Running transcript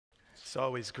It's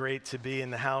always great to be in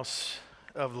the house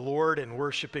of the Lord and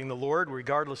worshiping the Lord,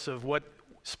 regardless of what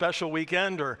special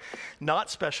weekend or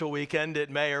not special weekend it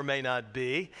may or may not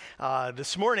be.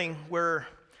 This morning, we're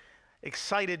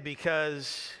excited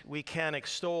because we can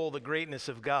extol the greatness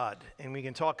of God, and we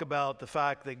can talk about the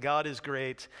fact that God is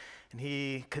great, and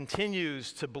He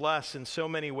continues to bless in so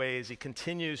many ways. He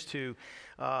continues to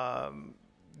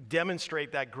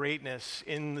demonstrate that greatness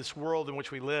in this world in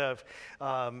which we live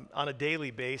on a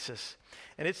daily basis.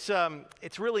 And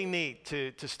it's really neat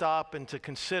to stop and to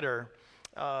consider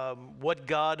what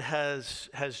God has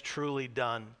truly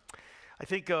done. I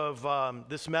think of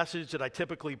this message that I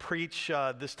typically preach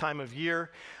this time of year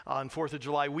on 4th of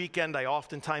July weekend. I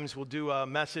oftentimes will do a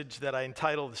message that I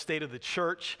entitle The State of the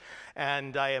Church,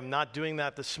 and I am not doing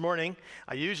that this morning.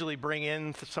 I usually bring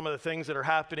in some of the things that are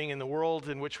happening in the world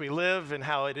in which we live and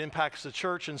how it impacts the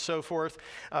church and so forth,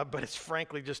 but it's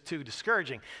frankly just too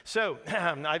discouraging. So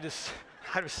I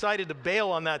decided to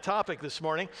bail on that topic this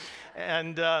morning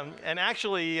and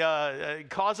actually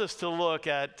cause us to look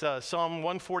at Psalm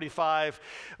 145,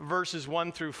 verses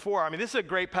 1 through 4. I mean, this is a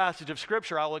great passage of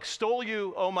Scripture. I'll extol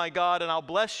you, O my God, and I'll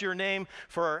bless your name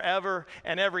forever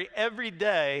and every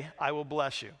day I will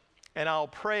bless you, and I'll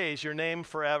praise your name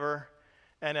forever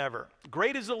and ever.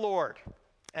 Great is the Lord,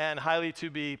 and highly to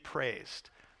be praised,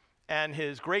 and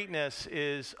his greatness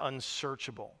is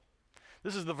unsearchable.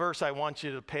 This is the verse I want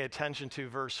you to pay attention to,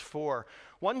 verse 4.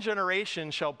 One generation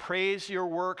shall praise your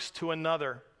works to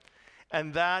another,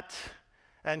 and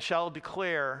shall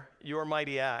declare your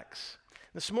mighty acts.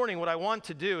 This morning, what I want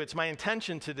to do, it's my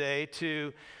intention today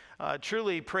to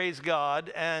truly praise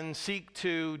God and seek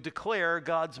to declare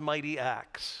God's mighty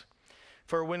acts.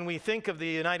 For when we think of the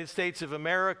United States of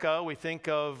America, we think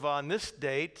of on this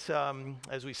date,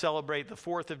 as we celebrate the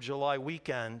 4th of July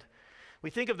weekend, we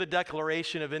think of the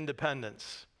Declaration of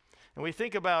Independence, and we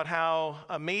think about how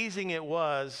amazing it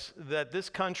was that this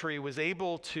country was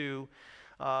able to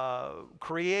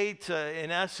create, in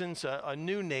essence, a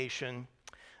new nation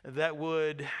that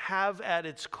would have at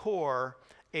its core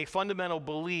a fundamental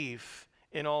belief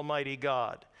in Almighty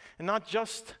God. And not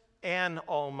just an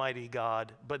Almighty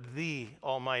God, but the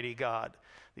Almighty God,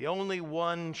 the only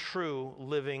one true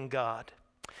living God.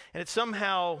 And it's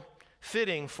somehow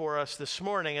fitting for us this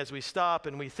morning as we stop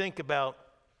and we think about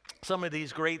some of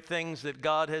these great things that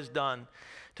God has done,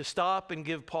 to stop and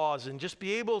give pause and just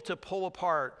be able to pull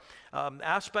apart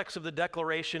aspects of the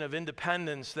Declaration of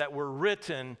Independence that were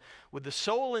written with the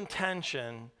sole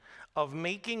intention of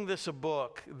making this a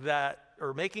book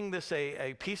or making this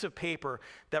a piece of paper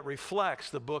that reflects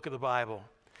the book of the Bible,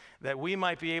 that we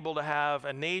might be able to have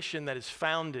a nation that is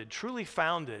founded, truly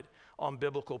founded, on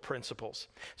biblical principles.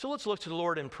 So let's look to the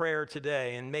Lord in prayer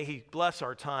today, and may He bless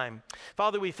our time.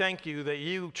 Father, we thank you that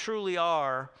you truly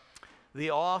are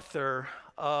the author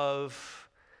of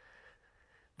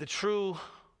the true,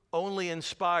 only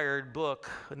inspired book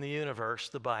in the universe,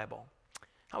 the Bible.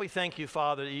 How we thank you,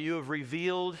 Father, that you have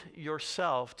revealed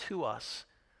yourself to us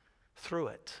through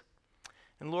it.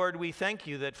 And Lord, we thank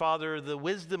you that, Father, the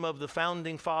wisdom of the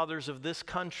founding fathers of this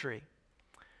country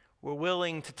were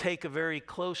willing to take a very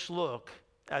close look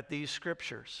at these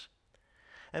scriptures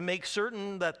and make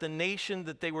certain that the nation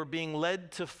that they were being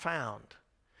led to found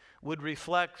would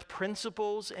reflect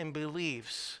principles and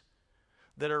beliefs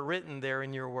that are written there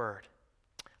in your word.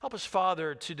 Help us,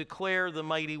 Father, to declare the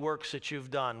mighty works that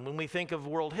you've done. When we think of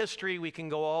world history, we can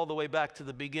go all the way back to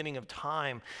the beginning of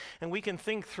time, and we can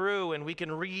think through and we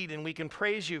can read and we can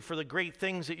praise you for the great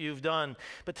things that you've done.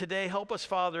 But today, help us,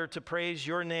 Father, to praise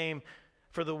your name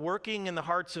for the working in the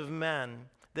hearts of men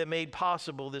that made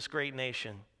possible this great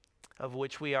nation of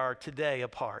which we are today a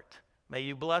part. May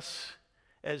you bless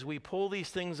as we pull these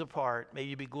things apart. May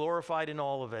you be glorified in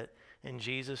all of it. In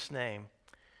Jesus' name,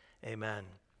 amen.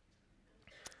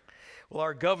 Well,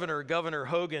 our Governor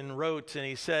Hogan wrote, and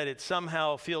he said, it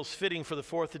somehow feels fitting for the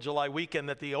 4th of July weekend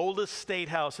that the oldest state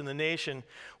house in the nation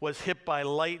was hit by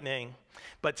lightning,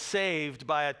 but saved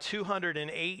by a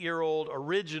 208-year-old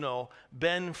original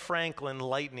Ben Franklin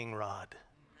lightning rod.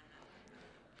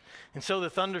 And so the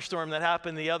thunderstorm that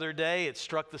happened the other day, it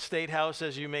struck the State House,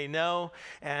 as you may know,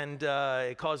 and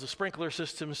it caused the sprinkler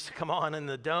systems to come on in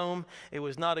the dome. It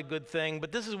was not a good thing.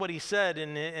 But this is what he said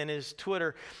in his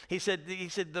Twitter. He said,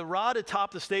 the rod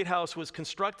atop the State House was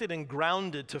constructed and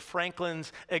grounded to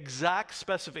Franklin's exact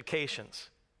specifications.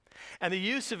 And the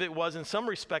use of it was, in some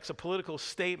respects, a political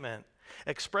statement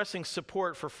expressing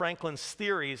support for Franklin's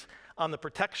theories on the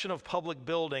protection of public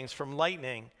buildings from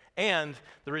lightning and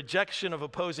the rejection of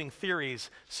opposing theories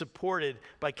supported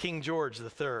by King George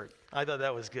III. I thought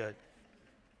that was good.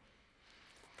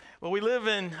 Well, we live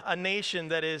in a nation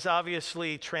that is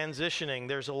obviously transitioning.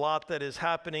 There's a lot that is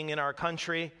happening in our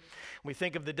country. We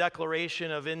think of the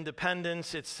Declaration of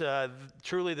Independence. It's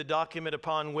truly the document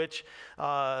upon which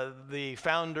the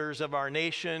founders of our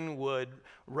nation would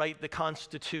write the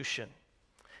Constitution.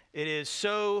 It is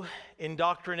so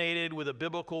indoctrinated with a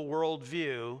biblical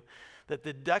worldview that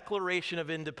the Declaration of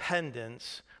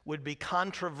Independence would be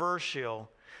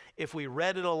controversial if we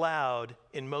read it aloud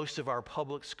in most of our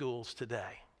public schools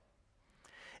today.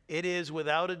 It is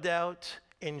without a doubt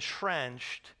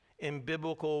entrenched in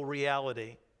biblical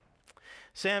reality.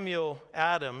 Samuel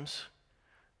Adams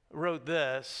wrote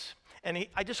this, and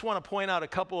I just want to point out a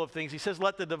couple of things. He says,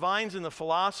 "Let the divines and the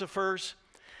philosophers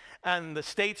and the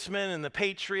statesmen and the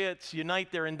patriots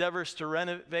unite their endeavors to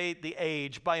renovate the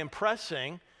age by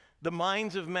impressing the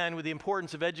minds of men with the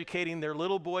importance of educating their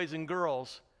little boys and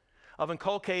girls, of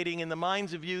inculcating in the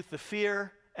minds of youth the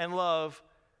fear and love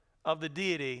of the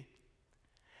deity."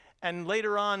 And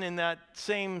later on in that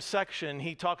same section,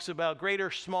 he talks about great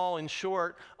or small and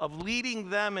short, of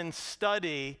leading them in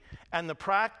study and the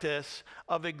practice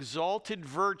of exalted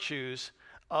virtues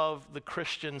of the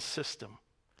Christian system.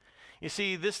 You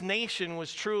see, this nation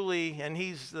was truly, and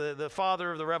he's the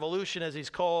father of the revolution as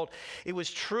he's called, it was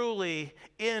truly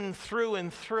through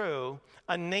and through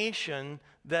a nation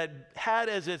that had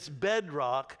as its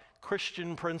bedrock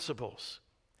Christian principles.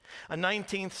 A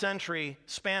 19th century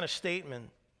Spanish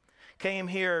statesman came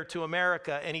here to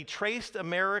America, and he traced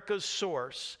America's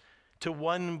source to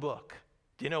one book.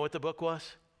 Do you know what the book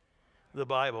was? The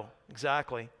Bible,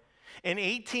 exactly. In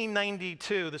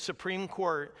 1892, the Supreme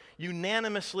Court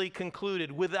unanimously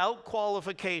concluded without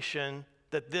qualification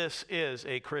that this is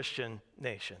a Christian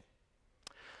nation.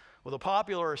 Well, the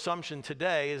popular assumption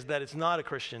today is that it's not a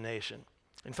Christian nation.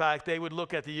 In fact, they would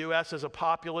look at the U.S. as a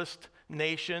populist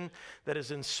nation that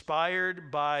is inspired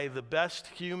by the best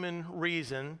human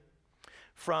reason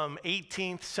from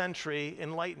 18th century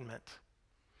Enlightenment,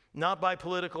 not by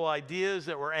political ideas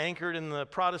that were anchored in the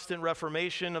Protestant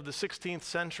Reformation of the 16th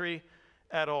century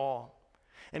at all.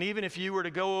 And even if you were to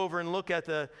go over and look at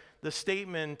the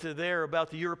statement there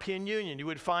about the European Union, you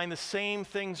would find the same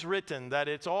things written, that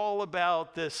it's all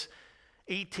about this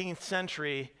 18th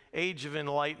century age of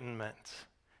enlightenment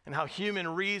and how human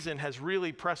reason has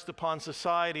really pressed upon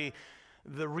society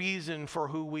the reason for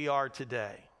who we are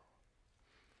today.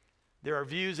 There are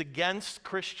views against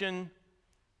Christian,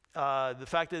 the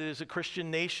fact that it is a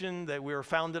Christian nation, that we are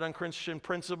founded on Christian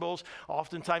principles.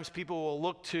 Oftentimes people will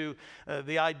look to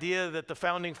the idea that the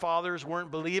founding fathers weren't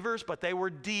believers, but they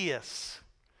were deists.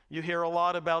 You hear a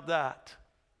lot about that.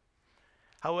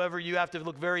 However, you have to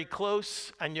look very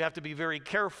close and you have to be very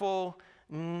careful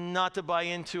not to buy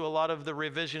into a lot of the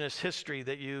revisionist history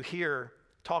that you hear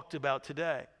talked about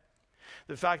today.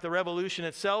 The fact the revolution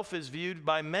itself is viewed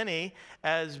by many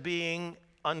as being,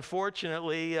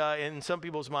 unfortunately, in some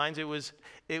people's minds, it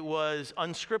was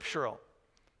unscriptural.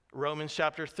 Romans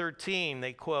chapter 13,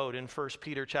 they quote in 1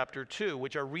 Peter chapter 2,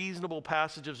 which are reasonable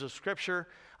passages of Scripture.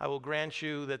 I will grant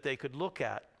you that they could look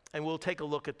at. And we'll take a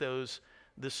look at those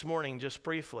this morning just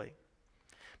briefly.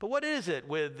 But what is it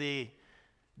with the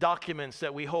documents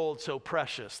that we hold so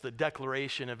precious, the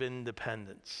Declaration of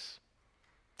Independence?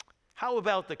 How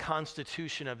about the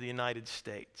Constitution of the United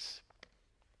States?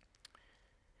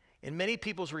 In many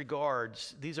people's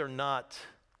regards, these are not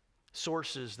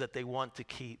sources that they want to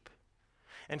keep.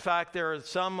 In fact, there are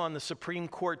some on the Supreme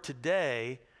Court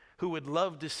today who would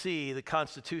love to see the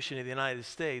Constitution of the United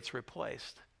States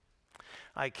replaced.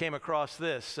 I came across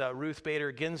this, Ruth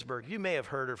Bader Ginsburg. You may have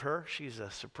heard of her. She's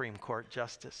a Supreme Court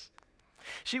justice.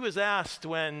 She was asked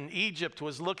when Egypt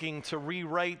was looking to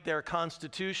rewrite their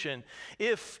constitution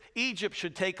if Egypt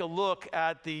should take a look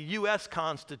at the U.S.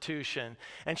 Constitution.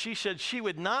 And she said she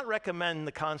would not recommend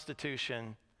the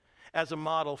Constitution as a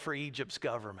model for Egypt's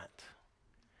government.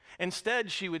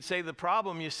 Instead, she would say the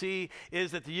problem, you see, is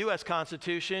that the U.S.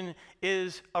 Constitution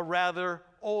is a rather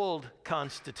old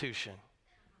Constitution.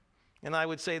 And I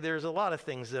would say there's a lot of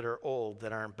things that are old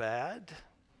that aren't bad.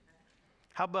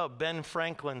 How about Ben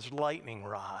Franklin's lightning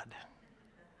rod?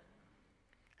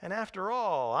 And after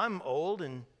all, I'm old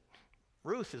and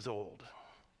Ruth is old.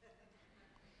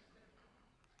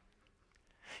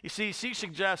 You see, she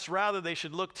suggests rather they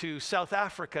should look to South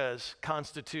Africa's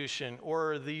constitution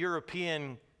or the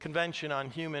European Convention on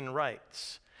Human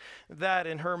Rights. That,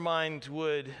 in her mind,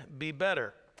 would be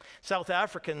better. South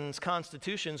African's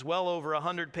constitution's well over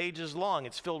 100 pages long.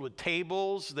 It's filled with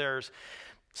tables. There's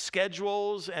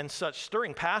schedules and such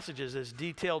stirring passages as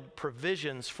detailed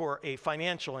provisions for a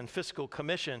financial and fiscal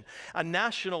commission. A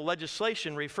national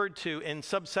legislation referred to in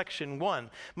subsection 1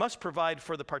 must provide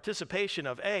for the participation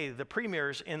of A, the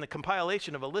premiers in the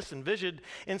compilation of a list envisioned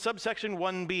in subsection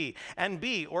 1B, and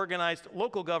B, organized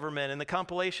local government in the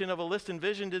compilation of a list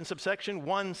envisioned in subsection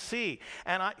 1C.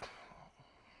 And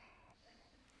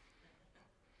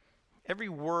every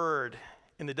word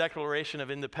in the Declaration of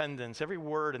Independence, every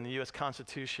word in the U.S.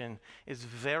 Constitution is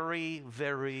very,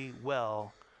 very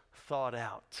well thought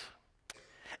out.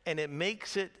 And it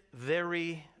makes it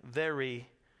very, very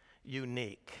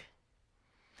unique.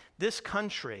 This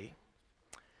country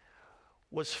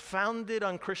was founded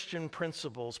on Christian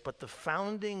principles, but the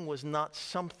founding was not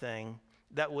something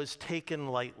that was taken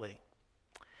lightly.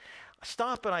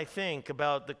 Stop and I think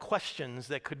about the questions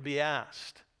that could be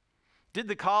asked. Did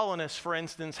the colonists, for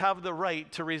instance, have the right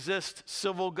to resist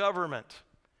civil government?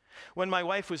 When my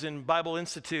wife was in Bible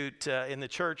Institute in the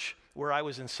church where I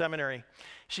was in seminary,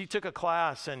 she took a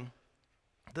class and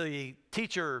the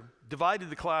teacher divided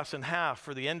the class in half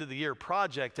for the end of the year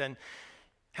project, and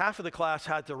half of the class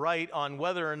had to write on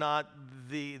whether or not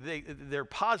their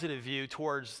positive view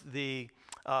towards the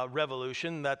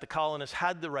revolution, that the colonists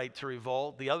had the right to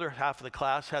revolt. The other half of the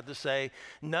class had to say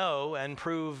no and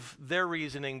prove their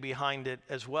reasoning behind it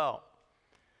as well.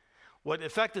 What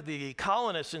affected the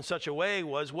colonists in such a way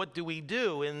was, what do we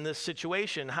do in this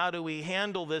situation? How do we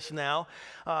handle this now?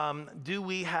 Do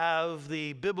we have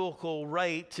the biblical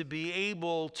right to be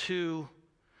able to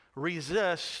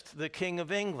resist the King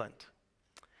of England?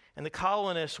 And the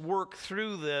colonists worked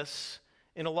through this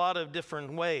in a lot of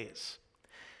different ways.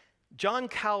 John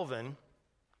Calvin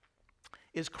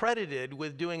is credited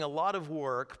with doing a lot of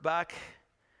work back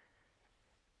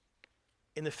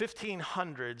in the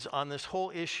 1500s on this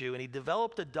whole issue, and he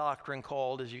developed a doctrine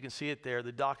called, as you can see it there,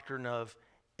 the doctrine of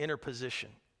interposition.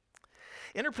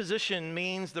 Interposition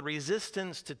means the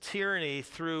resistance to tyranny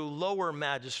through lower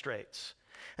magistrates.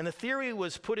 And the theory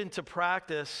was put into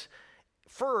practice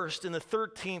first in the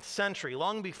 13th century,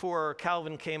 long before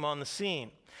Calvin came on the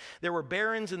scene. There were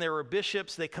barons and there were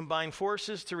bishops. They combined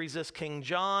forces to resist King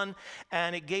John,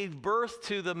 and it gave birth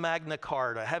to the Magna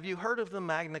Carta. Have you heard of the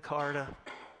Magna Carta?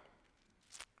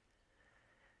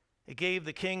 It gave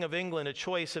the King of England a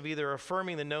choice of either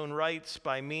affirming the known rights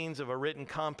by means of a written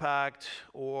compact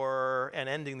and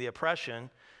ending the oppression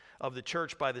of the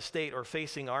church by the state, or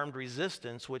facing armed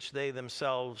resistance, which they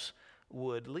themselves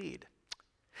would lead.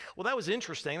 Well, that was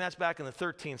interesting. That's back in the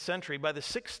 13th century. By the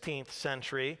 16th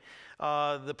century,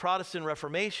 the Protestant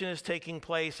Reformation is taking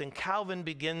place, and Calvin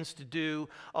begins to do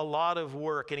a lot of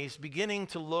work, and he's beginning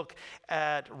to look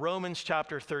at Romans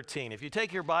chapter 13. If you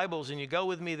take your Bibles and you go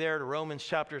with me there to Romans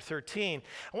chapter 13,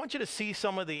 I want you to see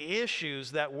some of the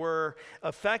issues that were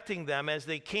affecting them as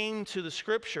they came to the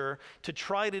Scripture to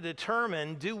try to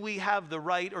determine, do we have the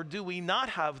right or do we not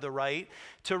have the right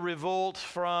to revolt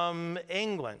from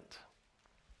England?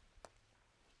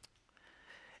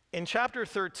 In chapter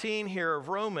 13 here of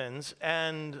Romans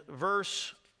and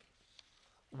verse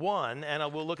 1, and I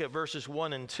will look at verses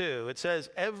 1 and 2, it says,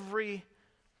 every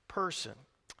person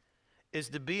is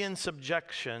to be in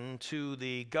subjection to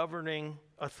the governing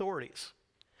authorities.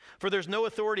 For there's no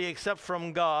authority except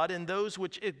from God, and those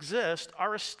which exist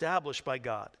are established by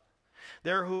God.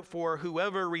 Therefore,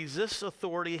 whoever resists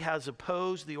authority has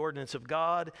opposed the ordinance of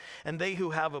God, and they who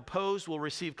have opposed will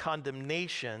receive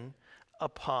condemnation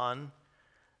upon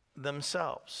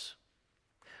themselves.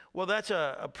 Well, that's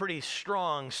a pretty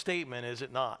strong statement, is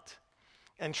it not?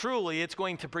 And truly, it's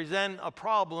going to present a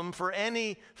problem for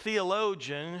any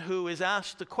theologian who is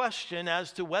asked the question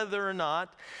as to whether or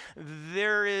not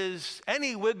there is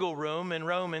any wiggle room in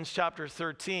Romans chapter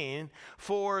 13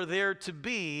 for there to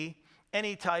be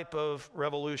any type of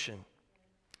revolution.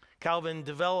 Calvin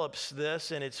develops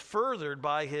this, and it's furthered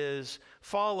by his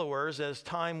followers as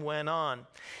time went on.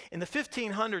 In the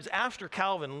 1500s, after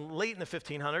Calvin, late in the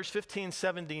 1500s,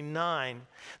 1579,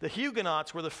 the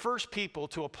Huguenots were the first people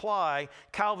to apply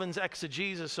Calvin's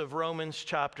exegesis of Romans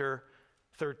chapter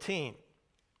 13.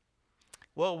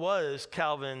 What was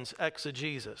Calvin's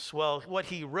exegesis? Well, what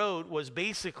he wrote was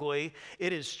basically,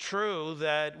 it is true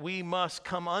that we must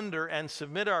come under and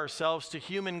submit ourselves to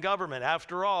human government.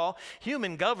 After all,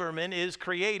 human government is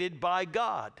created by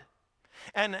God.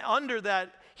 And under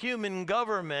that human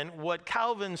government, what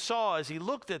Calvin saw as he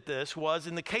looked at this was,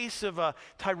 in the case of a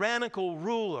tyrannical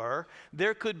ruler,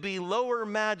 there could be lower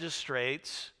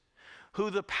magistrates who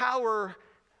the power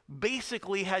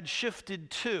basically had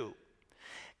shifted to.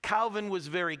 Calvin was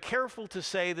very careful to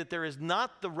say that there is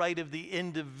not the right of the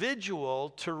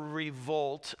individual to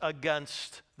revolt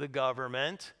against the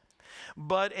government,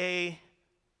 but a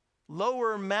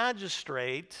lower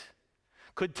magistrate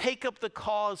could take up the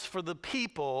cause for the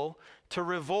people to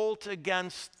revolt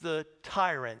against the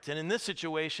tyrant. And in this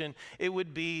situation, it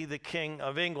would be the King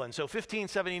of England. So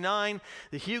 1579,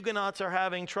 the Huguenots are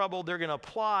having trouble. They're going to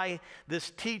apply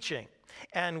this teaching.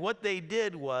 And what they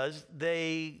did was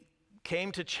they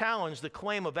came to challenge the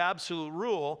claim of absolute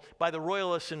rule by the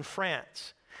royalists in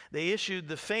France. They issued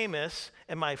the famous,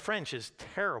 and my French is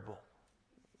terrible,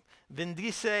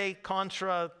 Vindice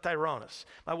contra Tyrannis.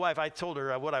 My wife, I told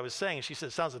her what I was saying. She said,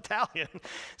 it sounds Italian.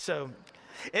 So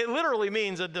it literally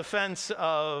means a defense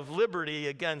of liberty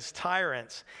against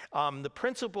tyrants. The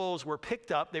principles were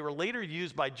picked up. They were later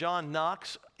used by John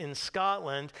Knox in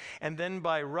Scotland, and then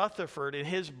by Rutherford in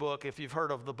his book, if you've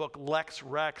heard of the book Lex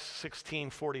Rex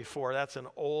 1644. That's an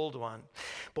old one.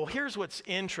 But here's what's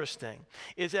interesting,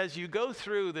 is as you go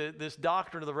through this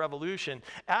doctrine of the revolution,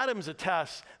 Adams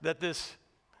attests that this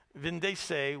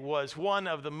Vindice was one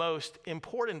of the most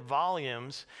important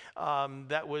volumes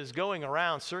that was going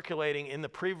around, circulating in the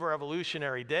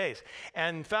pre-revolutionary days.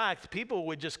 And in fact, people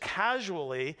would just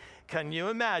casually, can you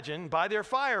imagine, by their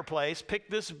fireplace, pick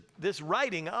this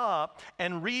writing up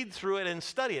and read through it and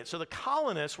study it. So the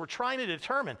colonists were trying to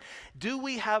determine, do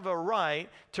we have a right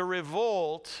to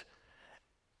revolt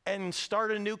and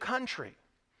start a new country?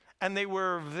 And they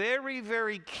were very,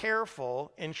 very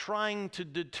careful in trying to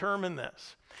determine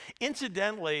this.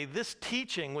 Incidentally, this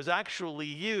teaching was actually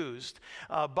used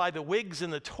by the Whigs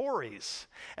and the Tories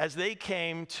as they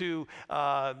came to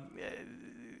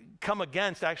come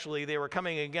against, actually, they were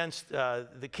coming against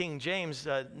the King James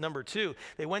 #2.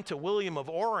 They went to William of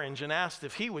Orange and asked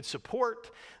if he would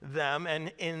support them.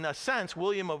 And in a sense,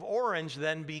 William of Orange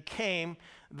then became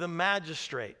the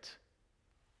magistrate.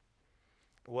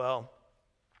 Well,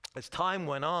 as time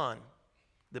went on,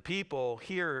 the people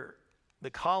here, the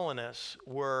colonists,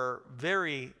 were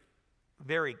very,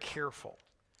 very careful.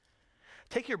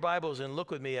 Take your Bibles and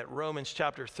look with me at Romans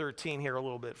chapter 13 here a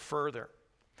little bit further.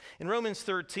 In Romans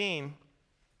 13,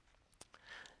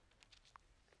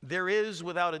 there is,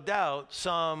 without a doubt,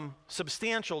 some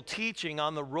substantial teaching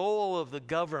on the role of the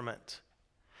government.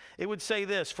 It would say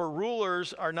this: for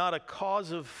rulers are not a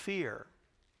cause of fear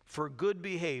for good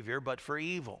behavior, but for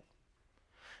evil.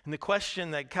 And the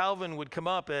question that Calvin would come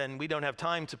up, and we don't have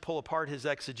time to pull apart his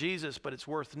exegesis, but it's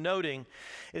worth noting,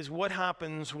 is what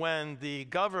happens when the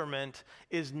government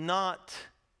is not,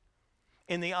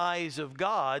 in the eyes of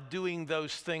God, doing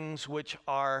those things which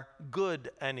are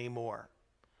good anymore?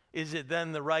 Is it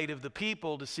then the right of the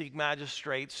people to seek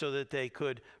magistrates so that they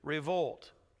could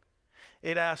revolt?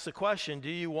 It asks the question,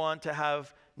 do you want to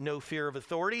have no fear of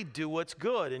authority? Do what's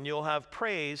good, and you'll have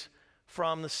praise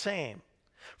from the same.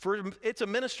 For it's a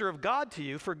minister of God to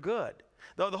you for good.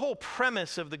 The whole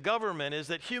premise of the government is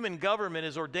that human government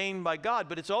is ordained by God,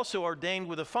 but it's also ordained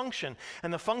with a function.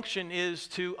 And the function is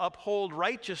to uphold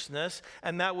righteousness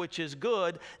and that which is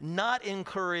good, not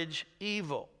encourage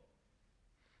evil.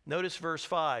 Notice verse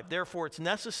 5. Therefore, it's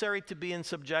necessary to be in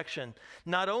subjection,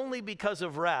 not only because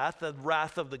of wrath, the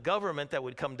wrath of the government that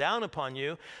would come down upon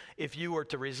you if you were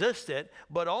to resist it,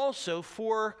 but also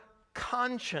for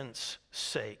conscience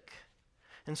sake.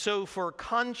 And so for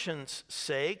conscience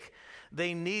sake,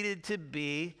 they needed to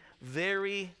be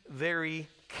very, very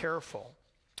careful.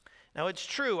 Now it's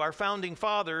true, our founding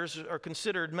fathers are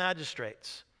considered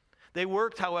magistrates. They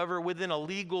worked, however, within a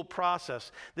legal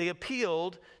process. They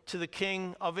appealed to the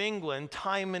King of England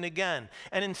time and again.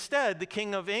 And instead, the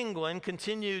King of England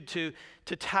continued to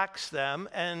tax them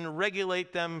and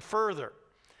regulate them further.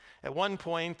 At one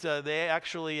point, they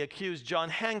actually accused John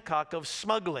Hancock of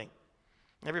smuggling.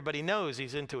 Everybody knows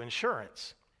he's into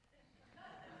insurance.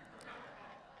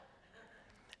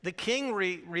 The king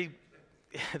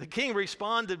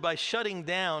responded by shutting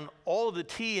down all of the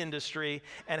tea industry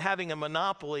and having a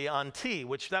monopoly on tea,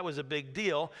 which that was a big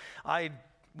deal. I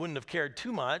wouldn't have cared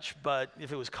too much, but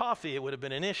if it was coffee, it would have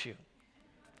been an issue.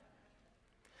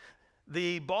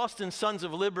 The Boston Sons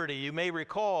of Liberty, you may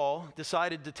recall,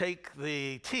 decided to take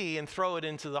the tea and throw it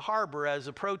into the harbor as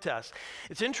a protest.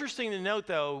 It's interesting to note,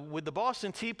 though, with the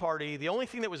Boston Tea Party, the only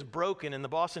thing that was broken in the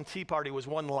Boston Tea Party was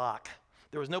one lock.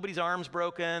 There was nobody's arms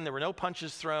broken, there were no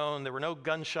punches thrown, there were no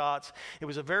gunshots. It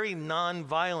was a very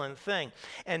non-violent thing.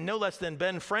 And no less than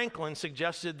Ben Franklin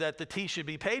suggested that the tea should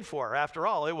be paid for. After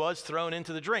all, it was thrown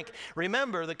into the drink.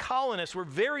 Remember, the colonists were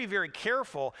very, very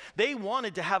careful. They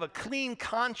wanted to have a clean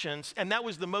conscience, and that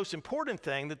was the most important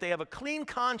thing, that they have a clean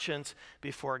conscience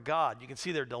before God. You can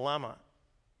see their dilemma.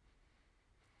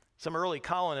 Some early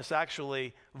colonists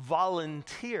actually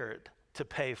volunteered to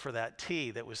pay for that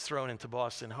tea that was thrown into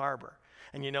Boston Harbor.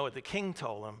 And you know what the king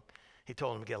told him? He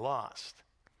told him to get lost.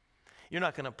 You're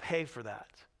not going to pay for that.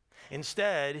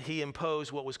 Instead, he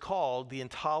imposed what was called the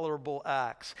Intolerable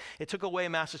Acts. It took away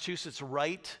Massachusetts'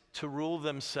 right to rule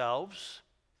themselves,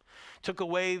 took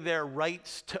away their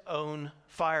rights to own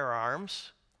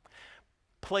firearms,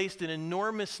 placed an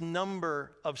enormous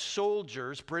number of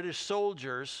soldiers, British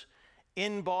soldiers,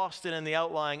 in Boston and the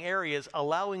outlying areas,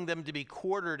 allowing them to be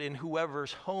quartered in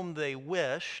whoever's home they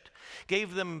wished,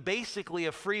 gave them basically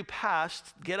a free pass,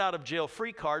 get out of jail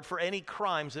free card for any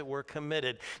crimes that were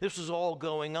committed. This was all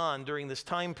going on during this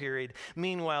time period.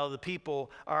 Meanwhile, the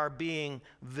people are being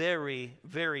very,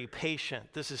 very patient.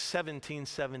 This is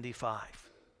 1775.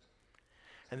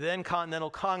 And then Continental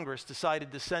Congress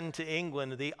decided to send to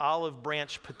England the Olive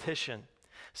Branch Petition,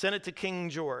 sent it to King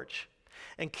George.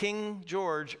 And King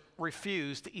George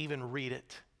refused to even read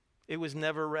it. It was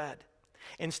never read.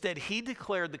 Instead, he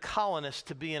declared the colonists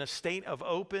to be in a state of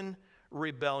open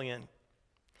rebellion.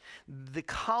 The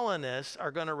colonists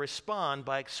are going to respond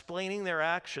by explaining their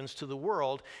actions to the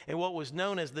world in what was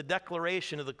known as the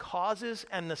Declaration of the Causes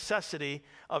and Necessity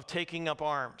of Taking Up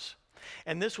Arms.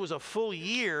 And this was a full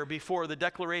year before the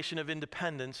Declaration of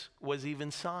Independence was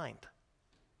even signed.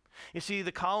 You see,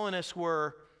 the colonists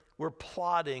were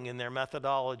plotting in their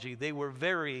methodology. They were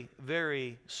very,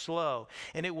 very slow.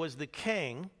 And it was the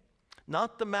king,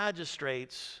 not the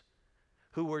magistrates,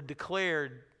 who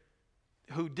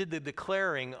did the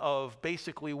declaring of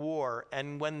basically war.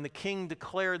 And when the king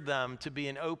declared them to be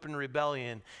an open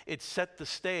rebellion, it set the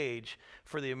stage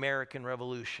for the American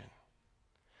Revolution.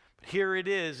 But here it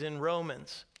is in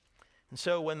Romans. And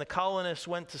so when the colonists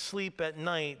went to sleep at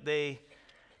night, they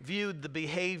viewed the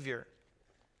behavior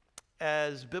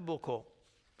as biblical,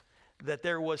 that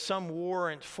there was some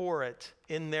warrant for it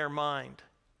in their mind.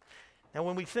 Now,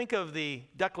 when we think of the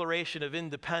Declaration of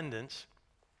Independence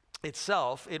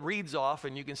itself, it reads off,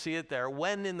 and you can see it there,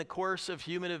 when in the course of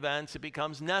human events it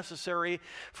becomes necessary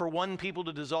for one people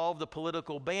to dissolve the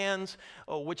political bands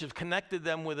which have connected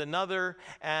them with another,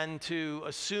 and to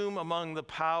assume among the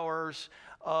powers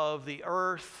of the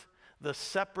earth the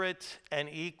separate and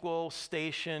equal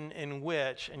station in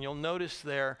which, and you'll notice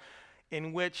there,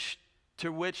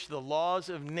 to which the laws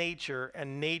of nature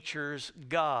and nature's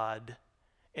God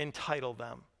entitle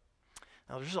them.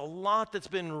 Now, there's a lot that's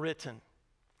been written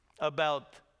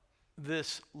about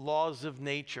this laws of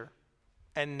nature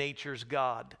and nature's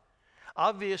God.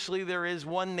 Obviously, there is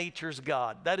one nature's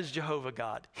God. That is Jehovah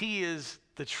God. He is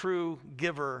the true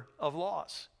giver of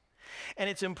laws. And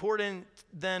it's important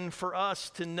then for us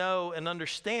to know and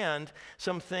understand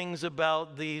some things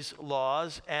about these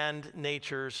laws and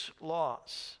nature's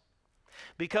laws.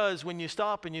 Because when you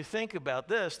stop and you think about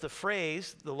this, the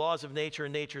phrase, the laws of nature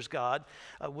and nature's God,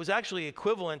 was actually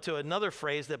equivalent to another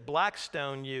phrase that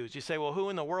Blackstone used. You say, well, who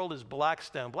in the world is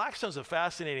Blackstone? Blackstone's a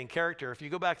fascinating character. If you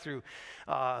go back through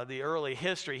the early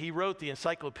history, he wrote the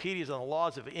encyclopedias on the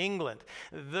laws of England.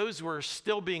 Those were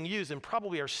still being used and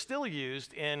probably are still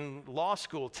used in law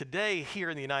school today here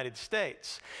in the United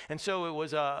States. And so it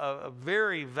was a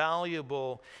very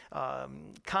valuable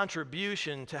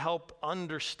contribution to help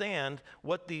understand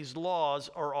what these laws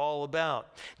are all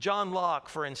about. John Locke,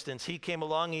 for instance, he came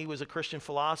along, he was a Christian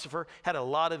philosopher, had a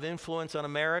lot of influence on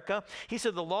America. He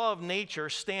said the law of nature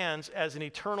stands as an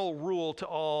eternal rule to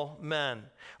all men.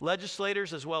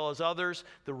 Legislators as well as others,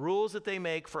 the rules that they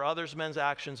make for others' men's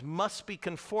actions must be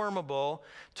conformable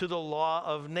to the law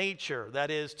of nature, that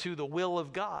is, to the will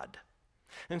of God.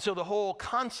 And so the whole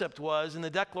concept was, in the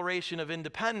Declaration of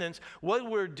Independence,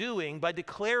 what we're doing by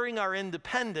declaring our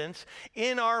independence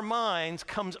in our minds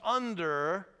comes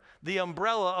under the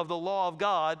umbrella of the law of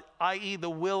God, i.e. the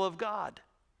will of God.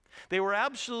 They were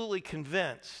absolutely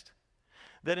convinced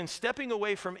that in stepping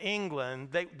away from England,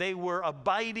 they were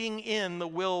abiding in the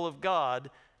will of God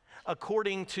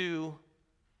according to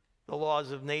the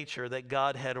laws of nature that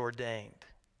God had ordained.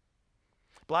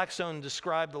 Blackstone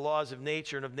described the laws of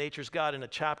nature and of nature's God in a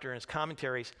chapter in his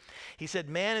commentaries. He said,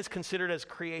 man is considered as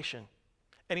creation,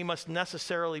 and he must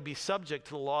necessarily be subject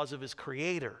to the laws of his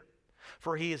creator,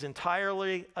 for he is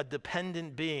entirely a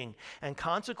dependent being. And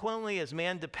consequently, as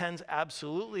man depends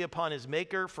absolutely upon his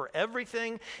maker for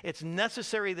everything, it's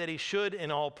necessary that he should,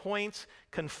 in all points,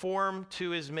 conform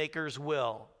to his maker's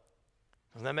will.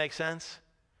 Doesn't that make sense?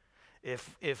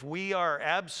 If we are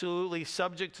absolutely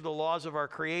subject to the laws of our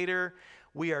creator,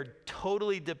 we are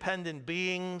totally dependent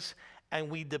beings, and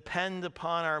we depend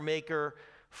upon our Maker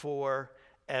for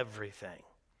everything.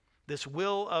 This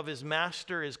will of his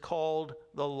master is called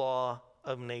the law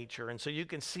of nature. And so you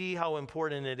can see how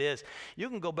important it is. You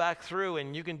can go back through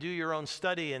and you can do your own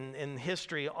study in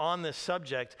history on this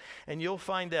subject, and you'll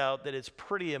find out that it's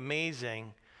pretty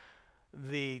amazing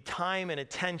the time and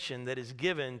attention that is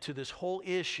given to this whole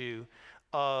issue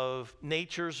of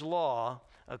nature's law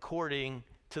according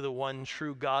to the one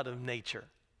true God of nature.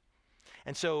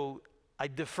 And so I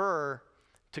defer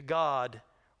to God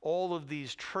all of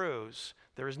these truths.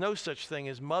 There is no such thing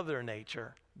as Mother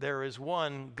Nature. There is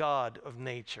one God of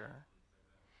nature.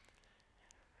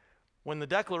 When the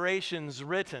Declaration's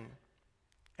written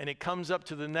and it comes up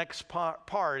to the next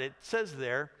part, it says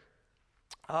there,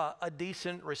 a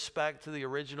decent respect to the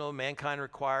original mankind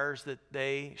requires that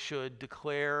they should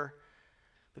declare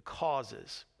the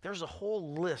causes. There's a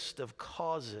whole list of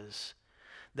causes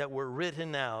that were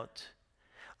written out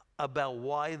about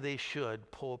why they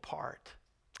should pull apart.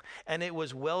 And it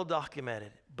was well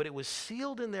documented, but it was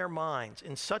sealed in their minds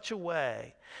in such a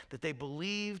way that they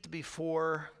believed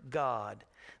before God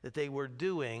that they were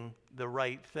doing the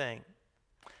right thing.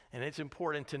 And it's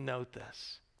important to note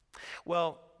this.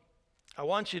 Well, I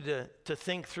want you to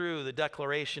think through the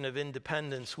Declaration of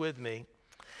Independence with me.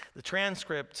 The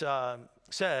transcript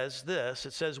says this.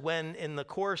 It says, when in the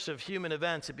course of human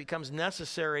events it becomes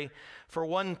necessary for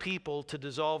one people to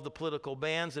dissolve the political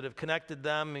bands that have connected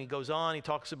them, and he goes on, he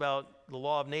talks about the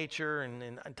law of nature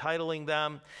and entitling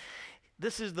them.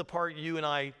 This is the part you and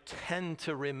I tend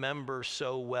to remember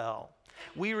so well.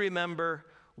 We remember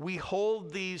we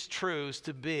hold these truths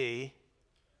to be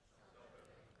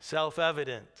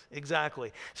self-evident.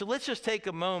 Exactly. So let's just take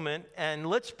a moment and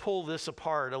let's pull this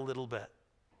apart a little bit.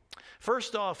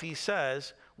 First off, he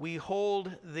says, we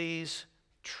hold these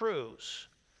truths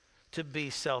to be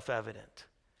self-evident.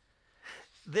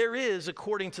 There is,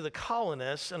 according to the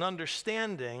colonists, an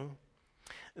understanding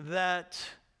that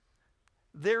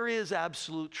there is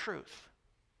absolute truth.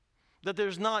 That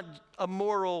there's not a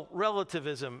moral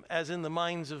relativism as in the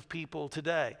minds of people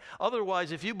today.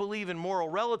 Otherwise, if you believe in moral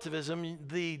relativism,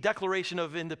 the Declaration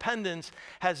of Independence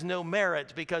has no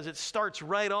merit, because it starts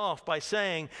right off by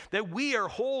saying that we are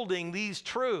holding these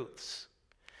truths,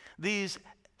 these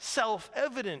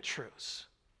self-evident truths,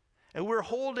 and we're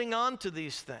holding on to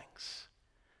these things.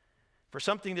 For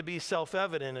something to be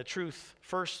self-evident, a truth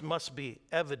first must be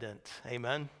evident.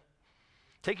 Amen.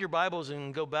 Take your Bibles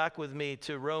and go back with me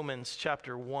to Romans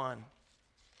chapter 1.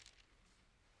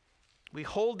 We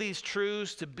hold these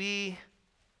truths to be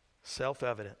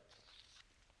self-evident.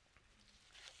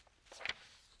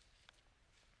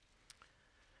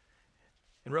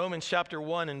 In Romans chapter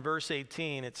 1 and verse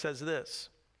 18, it says this: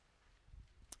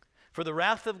 for the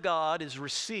wrath of God is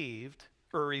revealed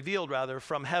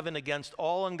from heaven against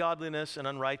all ungodliness and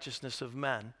unrighteousness of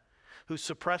men, who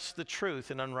suppress the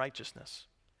truth in unrighteousness.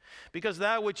 Because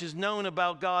that which is known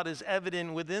about God is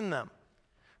evident within them,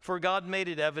 for God made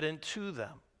it evident to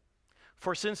them.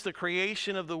 For since the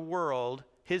creation of the world,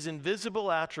 his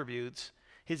invisible attributes,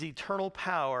 his eternal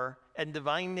power and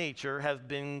divine nature have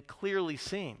been clearly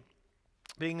seen,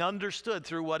 being understood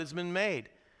through what has been made,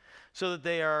 so that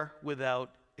they are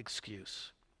without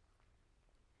excuse.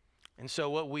 And so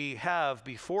what we have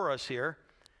before us here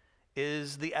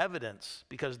is the evidence,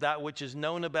 because that which is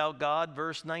known about God,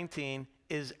 verse 19,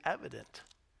 is evident.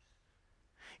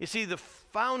 You see, the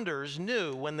founders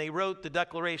knew when they wrote the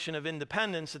Declaration of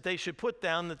Independence that they should put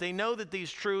down that they know that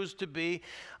these truths to be,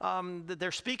 that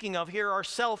they're speaking of here, are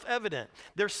self-evident.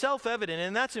 They're self-evident,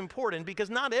 and that's important because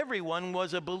not everyone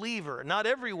was a believer. Not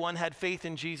everyone had faith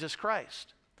in Jesus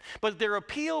Christ. But their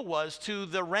appeal was to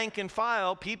the rank and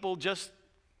file, people just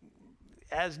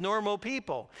as normal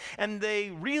people. And they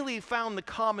really found the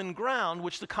common ground,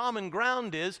 which the common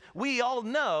ground is, we all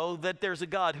know that there's a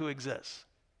God who exists.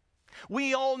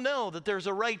 We all know that there's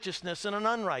a righteousness and an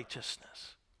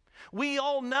unrighteousness. We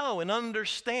all know and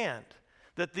understand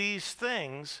that these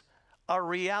things are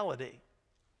reality.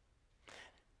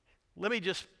 Let me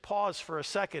just pause for a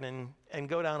second and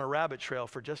go down a rabbit trail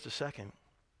for just a second.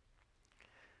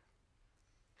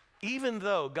 Even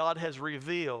though God has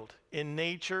revealed in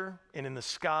nature and in the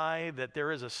sky that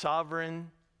there is a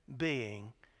sovereign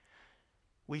being,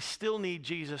 we still need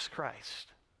Jesus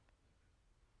Christ.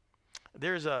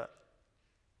 There's a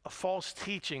false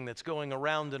teaching that's going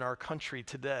around in our country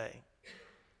today,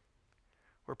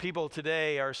 where people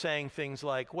today are saying things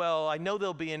like, well, I know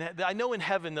in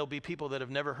heaven there'll be people that have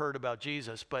never heard about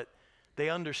Jesus, but they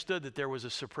understood that there was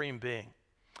a supreme being.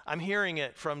 I'm hearing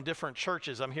it from different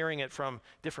churches. I'm hearing it from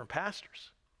different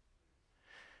pastors.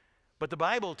 But the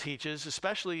Bible teaches,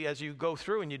 especially as you go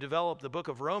through and you develop the book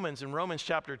of Romans, in Romans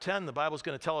chapter 10, the Bible's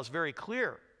going to tell us very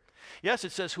clear. Yes,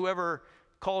 it says whoever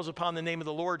calls upon the name of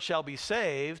the Lord shall be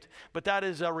saved, but that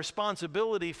is a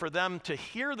responsibility for them to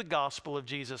hear the gospel of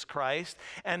Jesus Christ.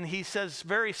 And he says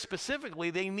very specifically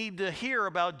they need to hear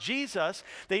about Jesus.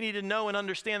 They need to know and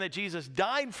understand that Jesus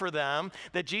died for them,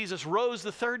 that Jesus rose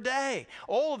the third day.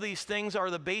 All of these things are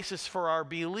the basis for our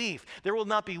belief. There will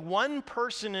not be one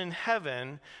person in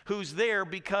heaven who's there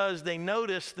because they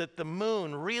noticed that the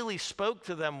moon really spoke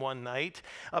to them one night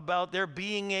about there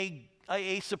being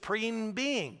a supreme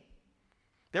being.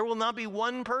 There will not be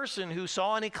one person who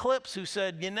saw an eclipse who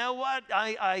said, you know what,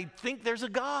 I think there's a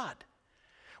God.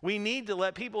 We need to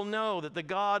let people know that the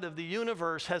God of the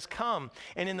universe has come.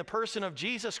 And in the person of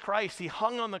Jesus Christ, he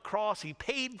hung on the cross, he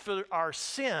paid for our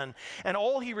sin. And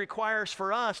all he requires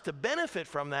for us to benefit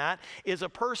from that is a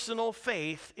personal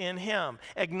faith in him.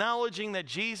 Acknowledging that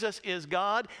Jesus is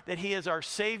God, that he is our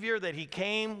Savior, that he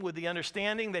came with the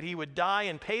understanding that he would die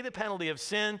and pay the penalty of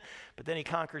sin. But then he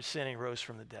conquered sin and he rose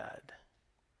from the dead.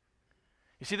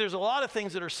 You see, there's a lot of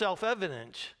things that are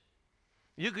self-evident.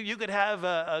 You could have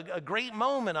a great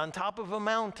moment on top of a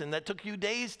mountain that took you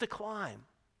days to climb.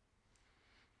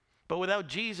 But without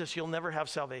Jesus, you'll never have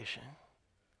salvation.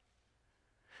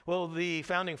 Well, the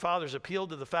founding fathers appealed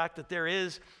to the fact that there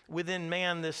is within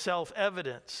man this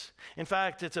self-evidence. In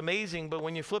fact, it's amazing, but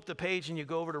when you flip the page and you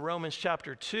go over to Romans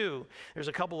chapter 2, there's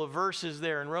a couple of verses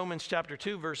there in Romans chapter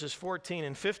 2, verses 14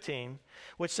 and 15,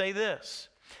 which say this: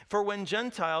 "For when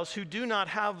Gentiles who do not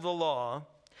have the law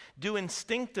do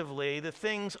instinctively the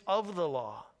things of the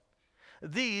law,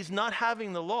 these not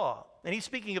having the law," and he's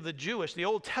speaking of the Jewish, the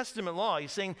Old Testament law.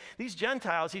 He's saying these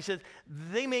Gentiles, he says,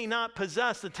 they may not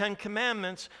possess the 10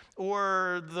 Commandments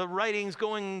or the writings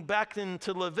going back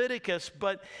into Leviticus,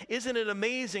 but isn't it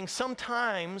amazing?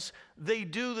 Sometimes they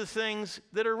do the things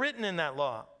that are written in that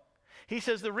law. He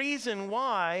says the reason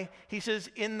why, he says,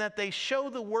 in that they show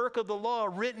the work of the law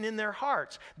written in their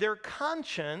hearts, their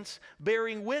conscience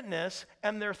bearing witness,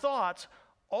 and their thoughts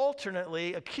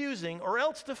alternately accusing or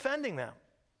else defending them.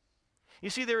 You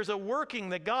see, there's a working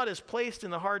that God has placed in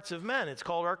the hearts of men. It's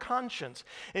called our conscience.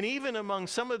 And even among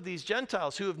some of these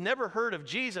Gentiles who have never heard of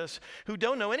Jesus, who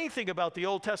don't know anything about the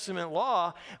Old Testament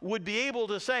law, would be able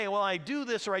to say, well, I do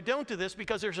this or I don't do this,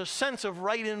 because there's a sense of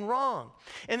right and wrong.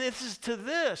 And this is to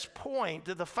this point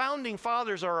that the founding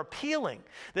fathers are appealing,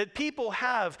 that people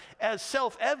have as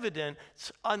self-evident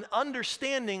an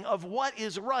understanding of what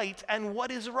is right and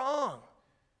what is wrong.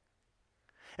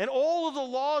 And all of the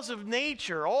laws of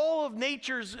nature, all of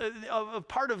nature's,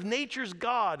 part of nature's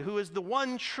God, who is the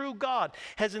one true God,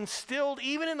 has instilled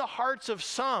even in the hearts of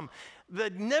some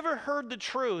that never heard the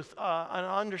truth, an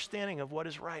understanding of what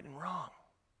is right and wrong.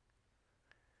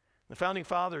 The founding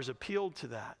fathers appealed to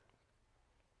that.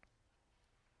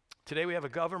 Today we have a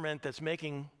government that's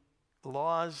making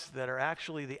laws that are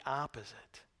actually the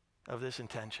opposite of this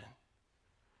intention.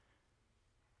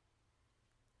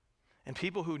 And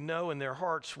people who know in their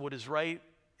hearts what is right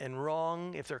and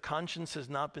wrong, if their conscience has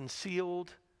not been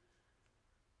sealed,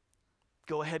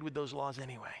 go ahead with those laws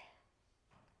anyway.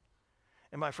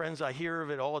 And my friends, I hear of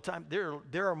it all the time.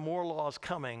 There are more laws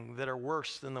coming that are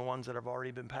worse than the ones that have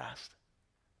already been passed.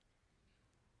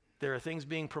 There are things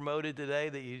being promoted today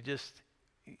that you just,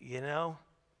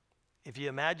 if you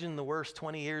imagine the worst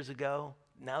 20 years ago,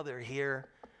 now they're here,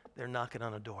 they're knocking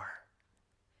on a door.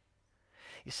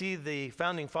 You see, the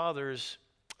founding fathers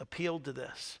appealed to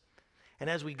this. And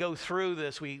as we go through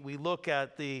this, we look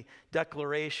at the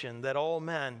declaration that all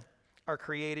men are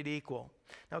created equal.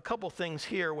 Now, a couple things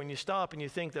here. When you stop and you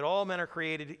think that all men are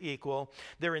created equal,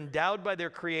 they're endowed by their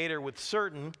Creator with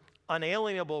certain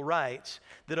unalienable rights,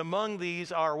 that among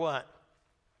these are what?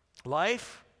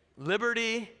 Life,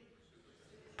 liberty,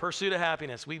 pursuit of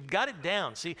happiness. We've got it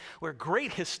down. See, we're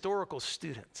great historical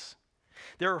students.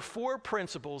 There are 4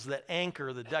 principles that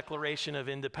anchor the Declaration of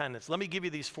Independence. Let me give you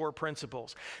these 4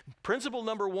 principles. Principle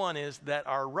number 1 is that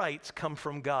our rights come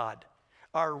from God.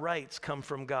 Our rights come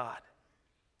from God.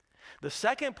 The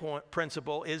second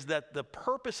principle is that the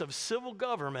purpose of civil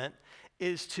government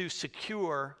is to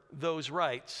secure those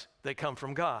rights that come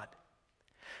from God.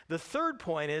 The third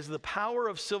point is the power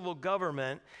of civil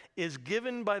government is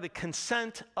given by the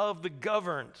consent of the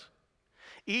governed,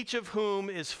 each of whom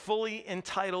is fully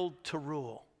entitled to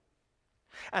rule.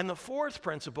 And the fourth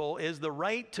principle is the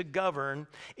right to govern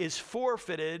is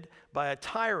forfeited by a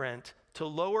tyrant to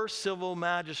lower civil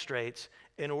magistrates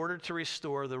in order to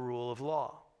restore the rule of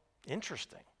law.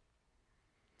 Interesting.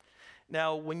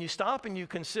 Now, when you stop and you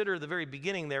consider the very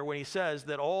beginning there, when he says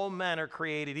that all men are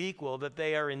created equal, that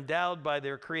they are endowed by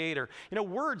their Creator,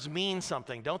 words mean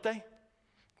something, don't they?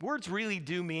 Words really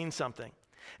do mean something.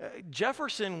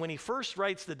 Jefferson, when he first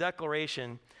writes the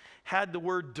Declaration, had the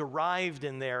word derived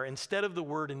in there instead of the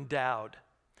word endowed.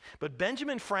 But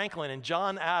Benjamin Franklin and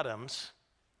John Adams,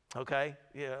 okay,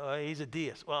 yeah, he's a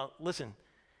deist. Well, listen,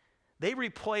 they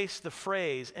replaced the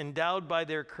phrase endowed by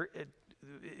their,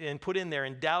 and put in there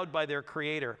endowed by their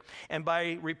creator. And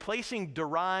by replacing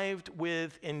derived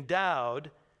with endowed,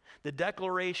 the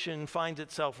Declaration finds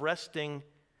itself resting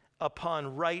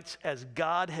upon rights as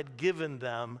God had given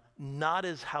them, not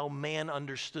as how man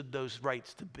understood those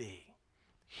rights to be.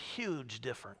 Huge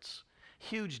difference.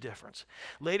 Huge difference.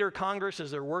 Later, Congress, as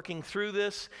they're working through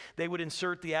this, they would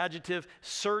insert the adjective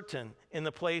certain in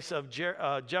the place of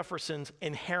Jefferson's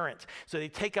inherent. So they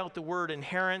take out the word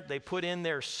inherent, they put in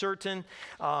there certain.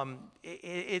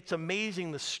 It's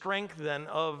amazing the strength then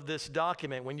of this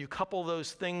document. When you couple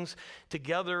those things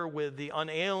together with the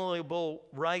unalienable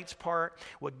rights part,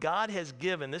 what God has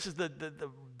given, this is the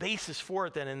basis for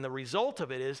it then, and the result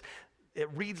of it is, it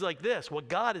reads like this: what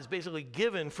God has basically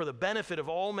given for the benefit of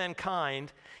all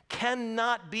mankind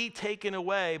cannot be taken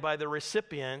away by the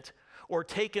recipient or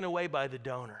taken away by the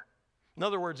donor. In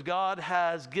other words, God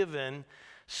has given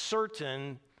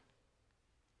certain,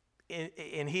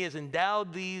 and he has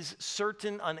endowed these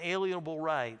certain unalienable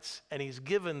rights, and he's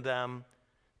given them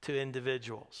to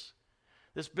individuals.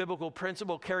 This biblical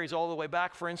principle carries all the way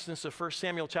back, for instance, to 1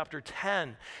 Samuel chapter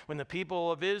 10, when the people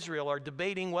of Israel are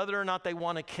debating whether or not they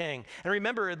want a king. And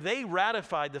remember, they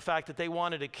ratified the fact that they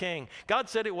wanted a king. God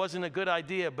said it wasn't a good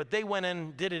idea, but they went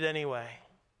and did it anyway.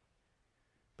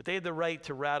 But they had the right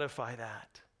to ratify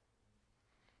that.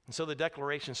 And so the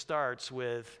declaration starts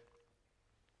with,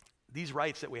 these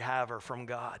rights that we have are from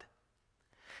God.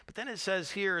 But then it says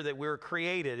here that we're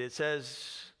created. It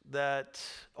says that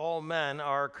all men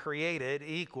are created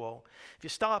equal. If you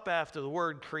stop after the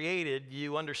word created,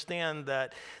 you understand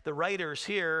that the writers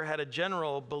here had a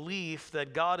general belief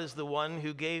that God is the one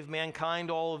who gave mankind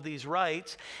all of these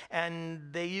rights, and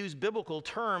they use biblical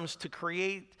terms to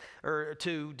create, or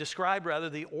to describe rather,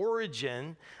 the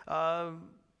origin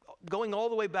going all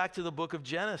the way back to the book of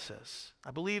Genesis.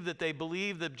 I believe that they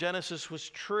believed that Genesis was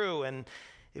true, and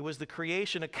it was the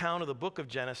creation account of the book of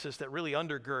Genesis that really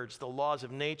undergirds the laws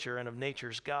of nature and of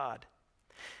nature's God.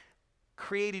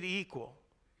 Created equal.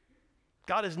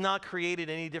 God has not created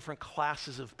any different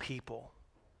classes of people.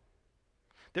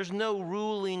 There's no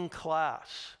ruling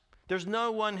class. There's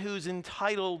no one who's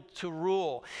entitled to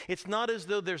rule. It's not as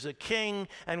though there's a king,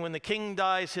 and when the king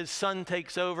dies, his son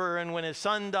takes over, and when his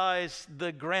son dies,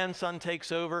 the grandson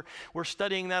takes over. We're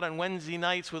studying that on Wednesday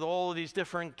nights with all of these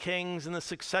different kings and the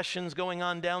successions going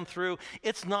on down through.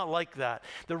 It's not like that.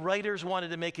 The writers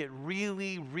wanted to make it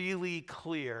really, really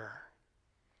clear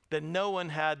that no one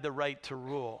had the right to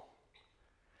rule.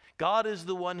 God is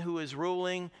the one who is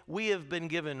ruling. We have been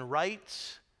given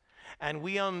rights, and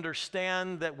we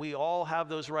understand that we all have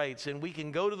those rights, and we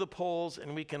can go to the polls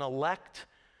and we can elect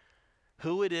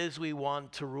who it is we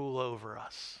want to rule over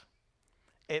us.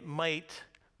 It might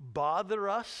bother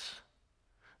us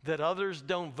that others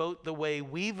don't vote the way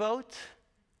we vote,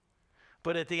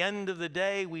 but at the end of the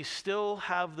day, we still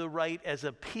have the right as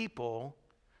a people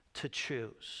to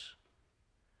choose.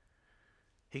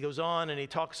 He goes on and he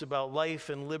talks about life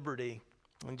and liberty.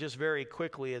 And just very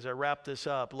quickly, as I wrap this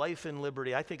up, life and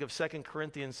liberty, I think of 2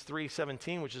 Corinthians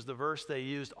 3:17, which is the verse they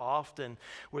used often.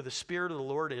 Where the Spirit of the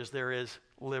Lord is, there is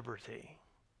liberty.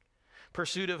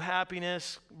 Pursuit of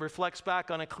happiness reflects back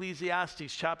on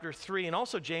Ecclesiastes chapter 3 and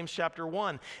also James chapter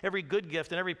 1. Every good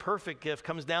gift and every perfect gift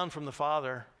comes down from the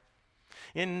Father.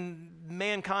 And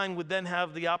mankind would then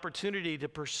have the opportunity to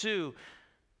pursue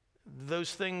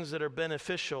those things that are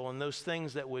beneficial and those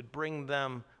things that would bring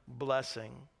them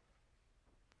blessing.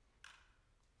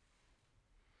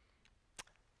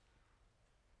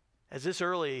 As this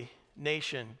early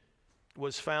nation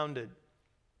was founded,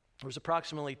 there was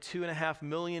approximately 2.5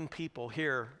 million people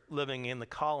here living in the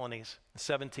colonies in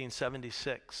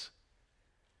 1776.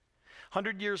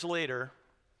 100 years later,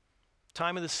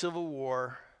 time of the Civil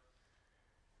War,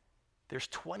 there's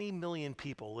 20 million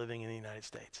people living in the United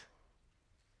States.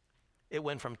 It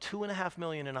went from 2.5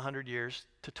 million in 100 years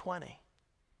to 20.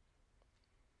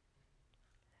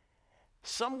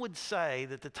 Some would say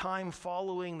that the time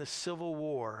following the Civil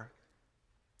War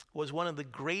was one of the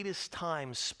greatest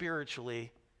times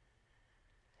spiritually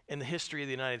in the history of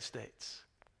the United States.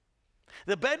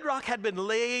 The bedrock had been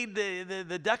laid,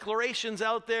 the declarations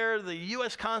out there, the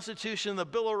U.S. Constitution, the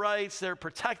Bill of Rights, they're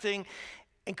protecting,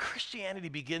 and Christianity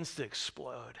begins to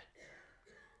explode.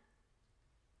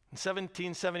 In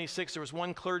 1776, there was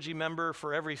one clergy member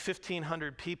for every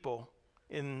 1,500 people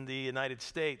in the United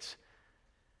States.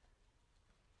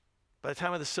 By the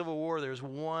time of the Civil War, there was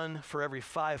one for every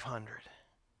 500.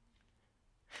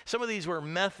 Some of these were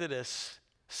Methodist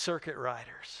circuit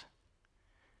riders.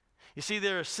 You see,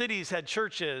 their cities had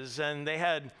churches, and they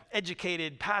had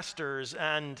educated pastors,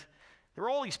 and there were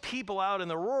all these people out in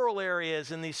the rural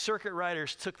areas, and these circuit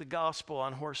riders took the gospel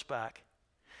on horseback.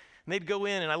 And they'd go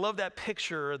in, and I love that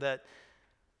picture that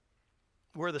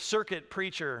where the circuit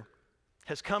preacher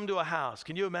has come to a house.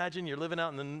 Can you imagine you're living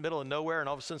out in the middle of nowhere, and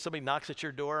all of a sudden somebody knocks at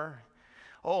your door?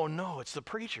 Oh, no, it's the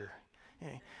preacher.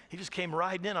 He just came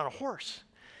riding in on a horse.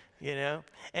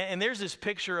 And there's this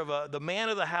picture of the man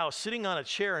of the house sitting on a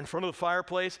chair in front of the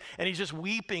fireplace, and he's just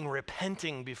weeping,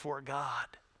 repenting before God.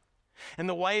 And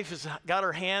the wife has got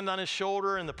her hand on his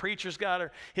shoulder, and the preacher's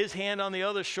got his hand on the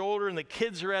other shoulder, and the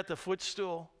kids are at the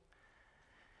footstool.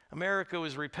 America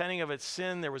was repenting of its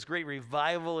sin. There was great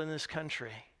revival in this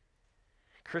country.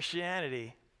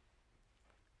 Christianity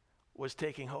was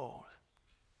taking hold.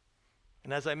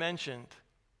 And as I mentioned,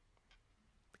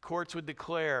 the courts would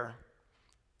declare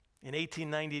in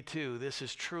 1892, this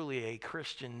is truly a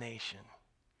Christian nation.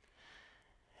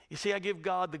 You see, I give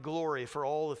God the glory for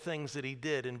all the things that he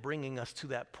did in bringing us to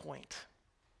that point.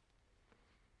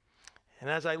 And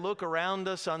as I look around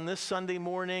us on this Sunday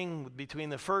morning, between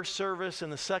the first service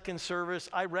and the second service,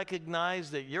 I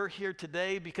recognize that you're here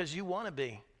today because you want to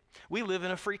be. We live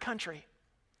in a free country.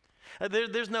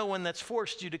 There's no one that's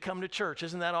forced you to come to church.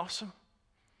 Isn't that awesome?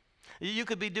 You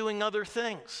could be doing other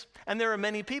things. And there are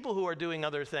many people who are doing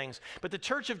other things. But the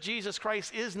Church of Jesus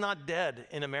Christ is not dead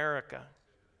in America.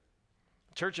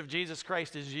 The Church of Jesus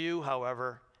Christ is you,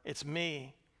 however. It's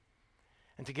me.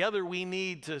 And together we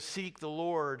need to seek the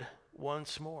Lord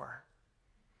once more.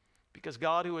 Because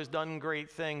God, who has done great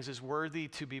things, is worthy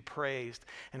to be praised.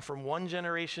 And from one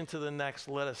generation to the next,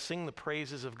 let us sing the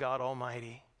praises of God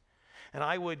Almighty. And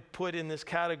I would put in this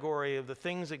category of the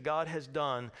things that God has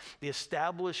done, the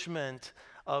establishment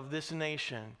of this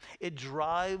nation. It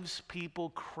drives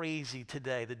people crazy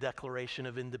today, the Declaration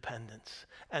of Independence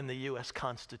and the U.S.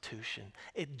 Constitution.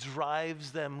 It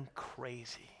drives them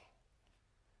crazy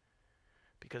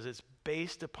because it's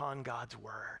based upon God's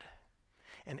word.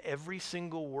 And every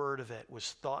single word of it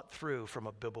was thought through from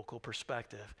a biblical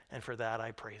perspective. And for that,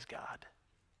 I praise God.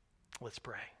 Let's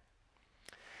pray.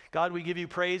 God, we give you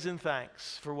praise and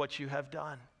thanks for what you have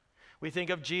done. We think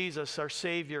of Jesus, our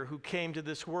Savior, who came to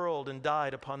this world and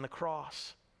died upon the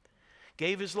cross,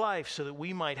 gave his life so that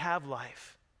we might have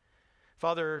life.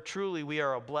 Father, truly we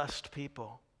are a blessed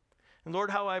people. And Lord,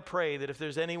 how I pray that if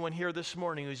there's anyone here this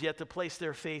morning who's yet to place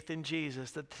their faith in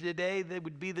Jesus, that today they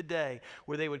would be the day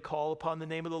where they would call upon the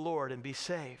name of the Lord and be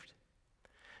saved,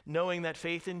 knowing that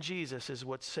faith in Jesus is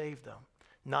what saved them.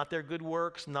 Not their good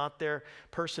works, not their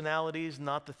personalities,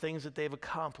 not the things that they've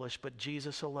accomplished, but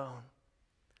Jesus alone.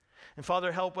 And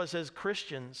Father, help us as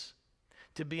Christians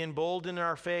to be emboldened in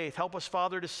our faith. Help us,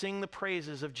 Father, to sing the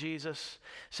praises of Jesus,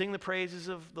 sing the praises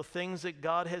of the things that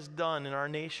God has done in our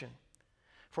nation.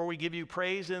 For we give you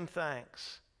praise and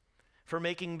thanks for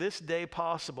making this day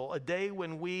possible, a day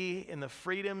when we, in the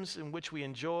freedoms in which we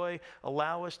enjoy,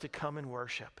 allow us to come and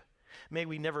worship. May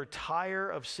we never tire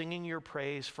of singing your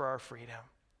praise for our freedom.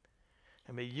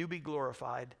 And may you be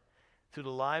glorified through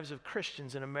the lives of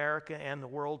Christians in America and the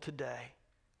world today.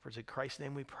 For it's in Christ's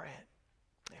name we pray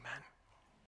it. Amen.